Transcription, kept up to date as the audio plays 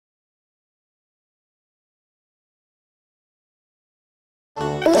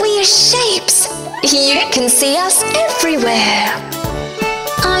shapes. You can see us everywhere.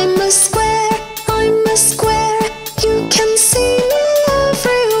 I'm a square, I'm a square. You can see me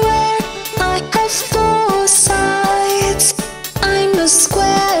everywhere. I have four sides. I'm a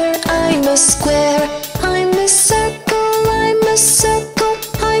square, I'm a square. I'm a circle, I'm a circle.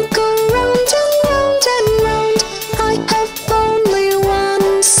 I go round and round and round. I have only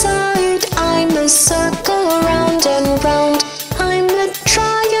one side. I'm a circle round and round. I'm a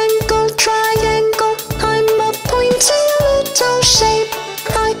triangle, triangle. I'm a pointy little shape.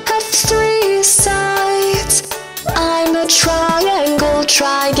 I have three sides. I'm a triangle,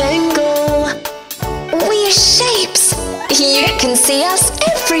 triangle. We're shapes. You can see us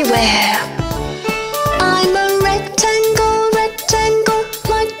everywhere. I'm a rectangle, rectangle.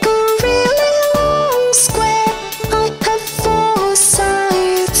 Like a really long square. I have four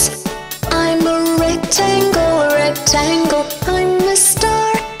sides. I'm a rectangle, rectangle. I'm a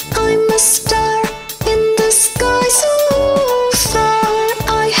star, I'm a star. In the sky so far.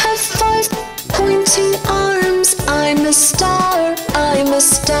 I have five pointy arms. I'm a star, I'm a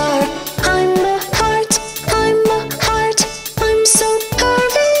star. I'm a heart, I'm a heart. I'm so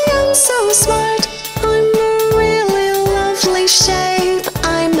curvy and so smart. I'm a really lovely shape.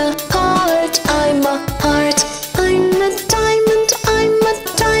 I'm a heart, I'm a heart. I'm a diamond, I'm a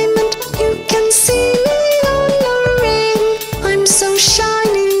diamond. You can see me on a ring. I'm so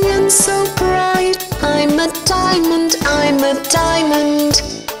shiny and so bright. I'm a diamond, I'm a diamond.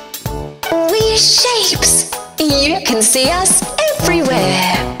 We're shapes. You can see us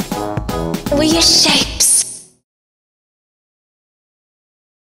everywhere. We're shapes.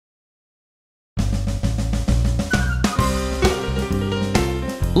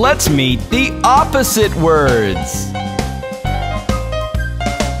 Let's meet the opposite words.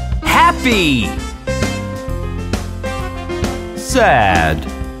 Happy. Sad.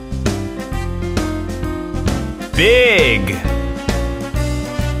 Big.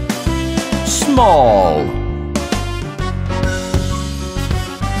 Small.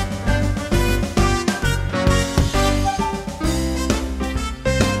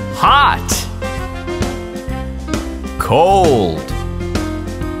 Hot. Cold.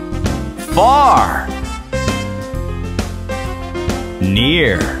 Far.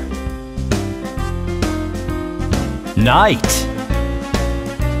 Near. Night.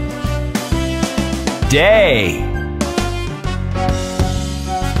 Day.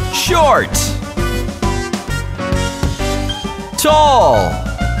 Short. Tall.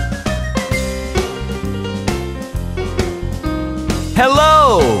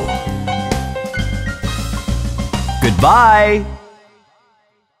 Hello. Goodbye.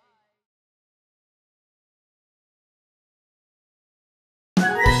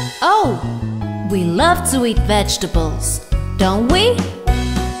 Oh, we love to eat vegetables, don't we?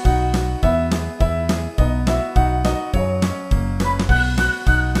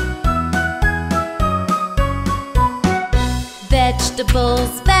 Vegetables,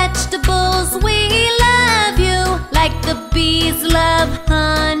 vegetables, we love you. Like the bees love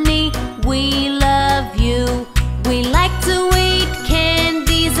honey, we love you. We like to eat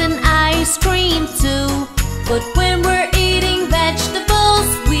candies and ice cream too. But when we're eating vegetables,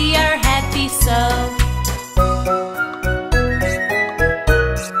 we are happy so.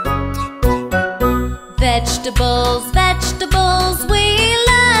 Vegetables, vegetables, we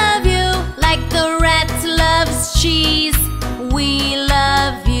love you. Like the rat loves cheese, we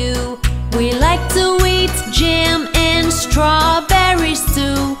love you. We like to eat jam and strawberries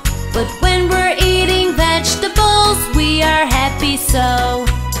too. But when we're eating vegetables, we are happy so.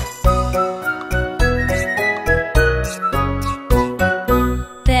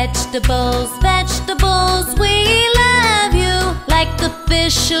 Vegetables, vegetables, we love you. Like the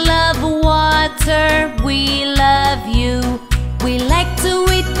fish love water, we love you. We like to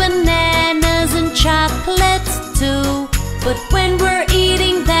eat bananas and chocolates too. But when we're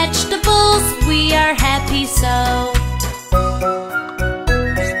eating vegetables, we are happy so.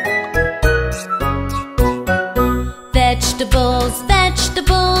 Vegetables,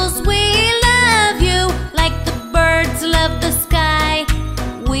 vegetables, we love you. Like the birds love the sky,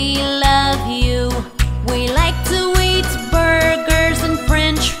 we love you. We like to eat burgers and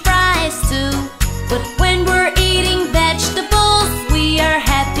french fries too. But when we're eating vegetables, we are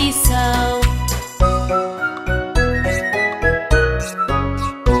happy so.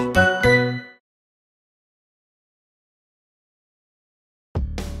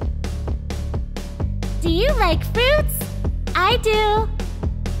 Do you like fruits? I do.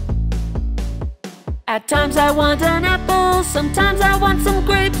 At times I want an apple, sometimes I want some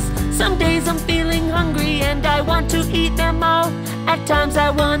grapes. Some days I'm feeling hungry and I want to eat them all. At times I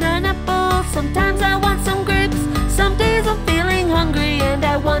want an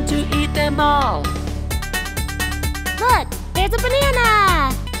It's a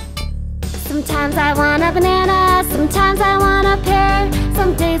banana! Sometimes I want a banana, sometimes I want a pear.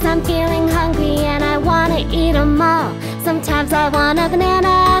 Some days I'm feeling hungry and I want to eat them all. Sometimes I want a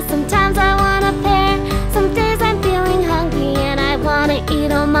banana, sometimes I want a pear. Some days I'm feeling hungry and I want to eat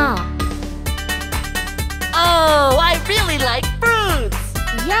them all. Oh, I really like fruits!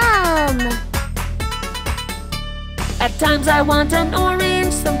 Yum! At times I want an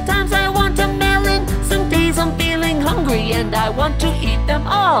orange, sometimes I want a melon. Some days I'm feeling hungry and I want to eat them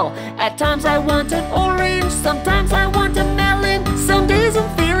all. At times I want an orange, sometimes I want a melon. Some days I'm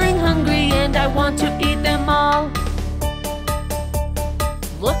feeling hungry and I want to eat them all.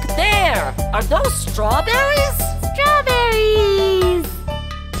 Look there! Are those strawberries? Strawberries!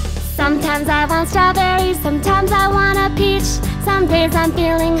 Sometimes I want strawberries, sometimes I want a peach. Some days I'm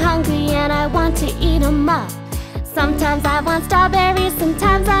feeling hungry and I want to eat them all. Sometimes I want strawberries,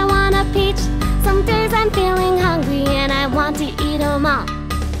 sometimes I want a peach. Some days I'm feeling hungry and I want to eat them all.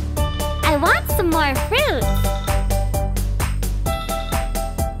 I want some more fruit.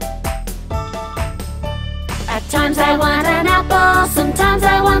 At times I want an apple, sometimes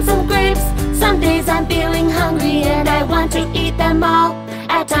I want some grapes. Some days I'm feeling hungry and I want to eat them all.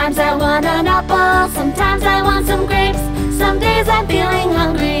 At times I want an apple, sometimes I want some grapes. Some days I'm feeling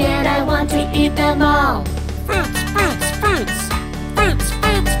hungry and I want to eat them all. Fruits, fruits, fruits. Fruits,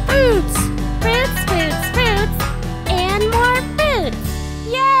 fruits, fruits. Fruits, fruits, fruits, and more fruits.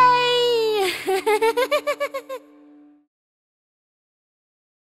 Yay!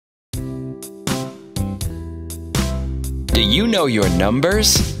 Do you know your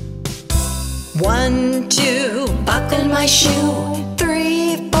numbers? 1, 2, buckle my shoe.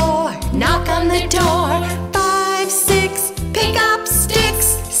 3, 4, knock on the door. 5, 6, pick up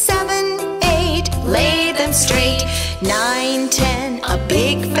sticks. 7, 8, lay them straight. 9, 10, a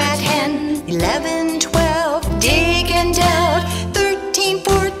big fat hen. 11, 12, dig and delve. 13,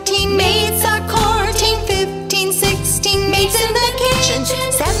 14, maids are courting. 15, 16, maids in the kitchen.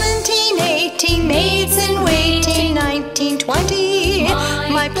 17, 18, maids in waiting. 19, 20,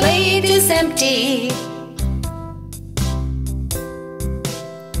 my plate is empty.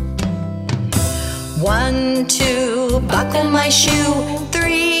 1, 2, buckle my shoe.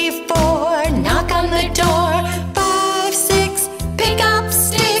 3, 4, knock on the door. 5, 6, pick up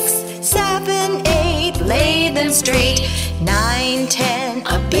sticks. 7, 8, lay them straight. 9, 10,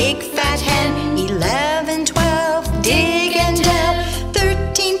 a big fat hen. 11, 12, dig and delve.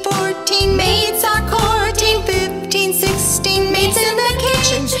 13, 14, maids are courting. 15, 16, maids in the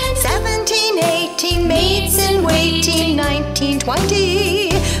kitchen. 17, 18, maids in waiting. 19,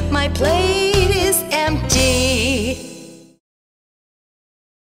 20, my plate is empty.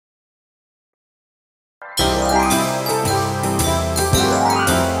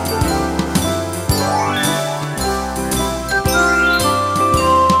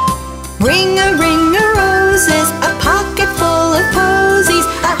 Ring-a-ring-a-roses, a pocket full of posies.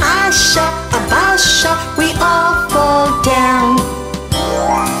 A asha, a basha, we all fall down.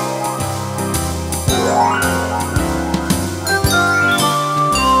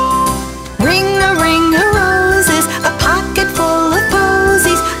 Ring-a-ring-a-roses, a pocket full of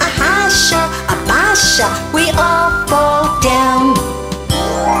posies. A hasha, a basha, we all fall down.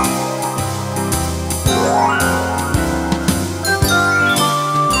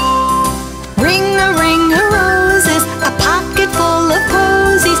 Ring-a-ring-a-roses, a pocket full of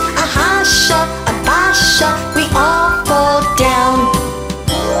posies. A hasha, a basha, we all fall down.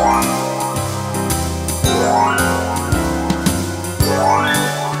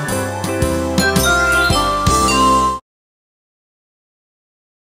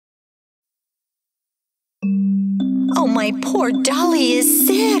 Oh, my poor Dolly is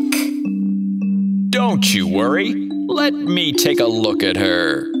sick. Don't you worry. Let me take a look at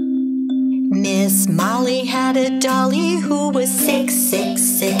her. Miss Molly had a dolly who was sick, sick,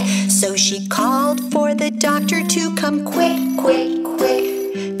 sick. So she called for the doctor to come quick, quick, quick.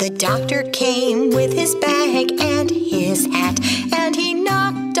 The doctor came with his bag and his hat, and he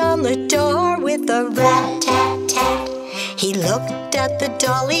knocked on the door with a rat-tat-tat. He looked at the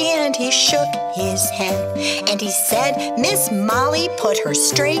dolly and he shook his head, and he said, Miss Molly, put her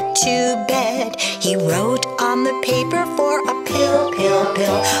straight to bed. He wrote on the paper for a pill, pill,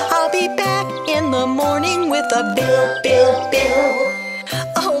 pill. I'll be back in the morning with a bill, bill, bill.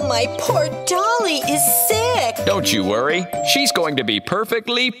 Oh, my poor dolly is sick. Don't you worry. She's going to be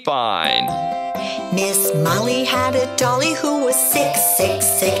perfectly fine. Miss Molly had a dolly who was sick, sick,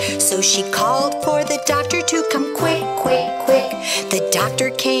 sick. So she called for the doctor to come quick, quick, quick. The doctor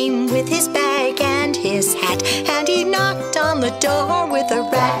came with his bag and his hat, and he knocked on the door with a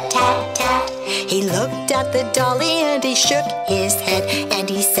rat-tat-tat. He looked at the dolly and he shook his head, and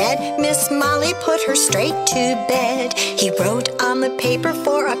he said, Miss Molly, put her straight to bed. He wrote on the paper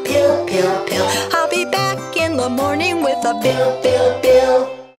for a pill, pill, pill. I'll be back in the morning with a bill, bill, bill.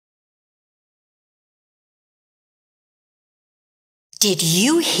 Did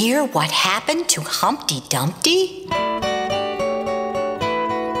you hear what happened to Humpty Dumpty?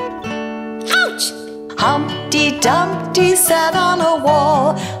 Ouch! Humpty Dumpty sat on a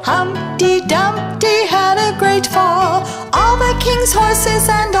wall. Humpty Dumpty had a great fall. All the king's horses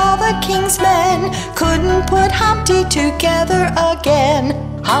and all the king's men couldn't put Humpty together again.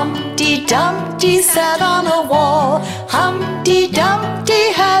 Humpty Dumpty sat on a wall. Humpty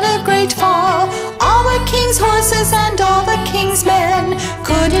Dumpty had a great fall. All the king's horses and all the king's men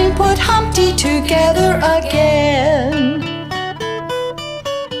couldn't put Humpty together again.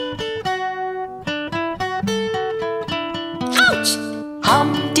 Ouch!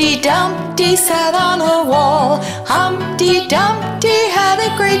 Humpty Dumpty sat on a wall. Humpty Dumpty had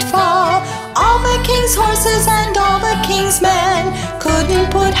a great fall. All the king's horses and all the king's men couldn't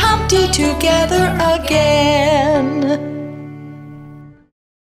put Humpty together again.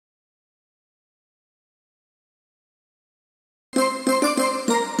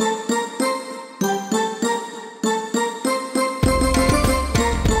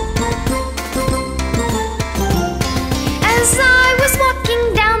 As I was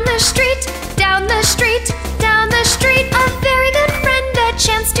walking down the street, down the street, down the street, a very good friend a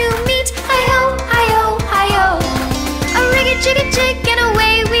chance to meet. Hi-ho, hi-ho, hi-ho. A rig-a-jig-a-jig and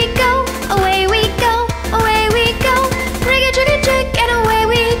away we go, away we go, away we go. Rig-a-jig-a-jig and away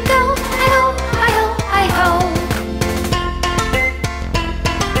we go. Hi-ho, hi-ho, hi-ho.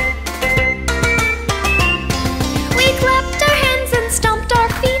 We clapped our hands and stomped our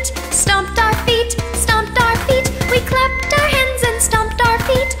feet, stomped our feet, stomped our feet. We clapped our hands and stomped our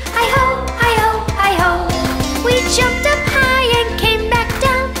feet. Hi-ho, hi-ho, hi-ho. We jumped up high and came back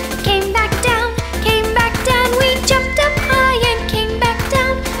down, came back down, came back down. We jumped up high and came back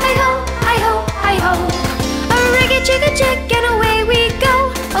down. Hi-ho, hi-ho, hi-ho. A rig-a-jig-a-jig and away we go,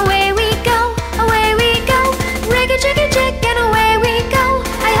 away we go, away we go. Rig-a-jig-a-jig and away we go.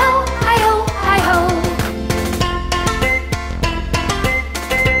 Hi-ho, hi-ho, hi-ho.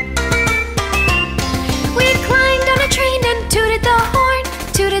 We climbed on a train and tooted the horn,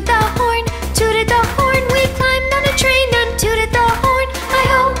 tooted the horn, tooted the horn. We climbed on a train and tooted the horn.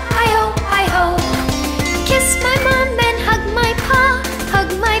 Hi-ho, hi-ho, hi-ho. Kissed my mom and hugged my pa,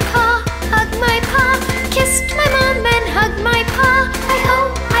 hugged my pa, hugged my pa. Kissed my mom and hugged my pa. Hi-ho,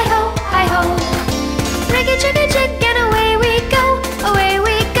 hi-ho, hi-ho. Rig-a-jig-a-jig and away we go, away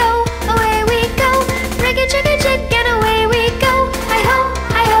we go, away we go. Rig-a-jig-a-jig and away we go. Hi-ho,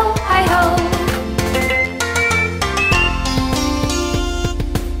 hi-ho, hi-ho.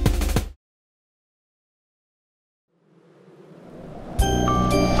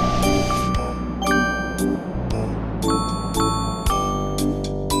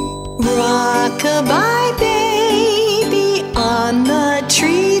 Rock-a-bye baby on the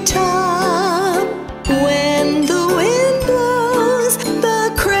treetop. When the wind blows,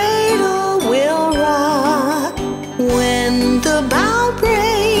 the cradle will rock. When the bough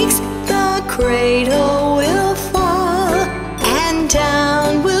breaks, the cradle will fall, and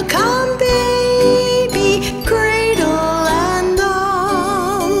down will come baby, cradle and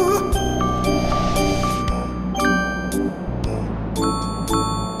all.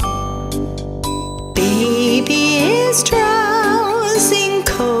 Baby is drowsing,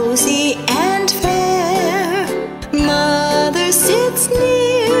 cozy and fair. Mother sits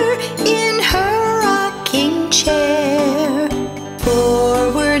near in her rocking chair.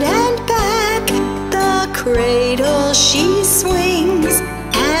 Forward and back, the cradle she swings,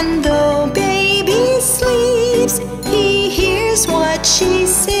 and though baby sleeps, he hears what she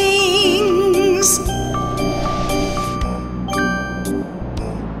sings.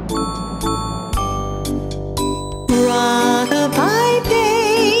 Rock-a-bye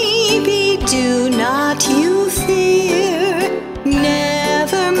baby, do not you fear.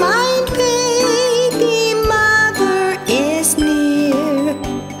 Never mind baby, mother is near.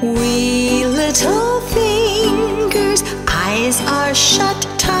 We little fingers, eyes are shut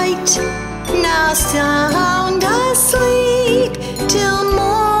tight. Now sound asleep till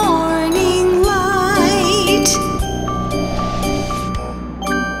morning light.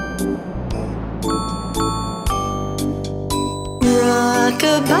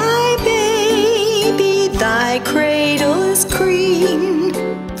 Rock-a-bye baby, thy cradle is green.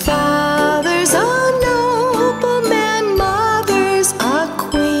 Father's a nobleman, mother's a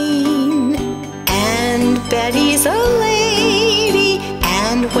queen, and Betty's a lady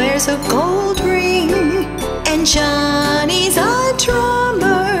and wears a gold ring. sunshine.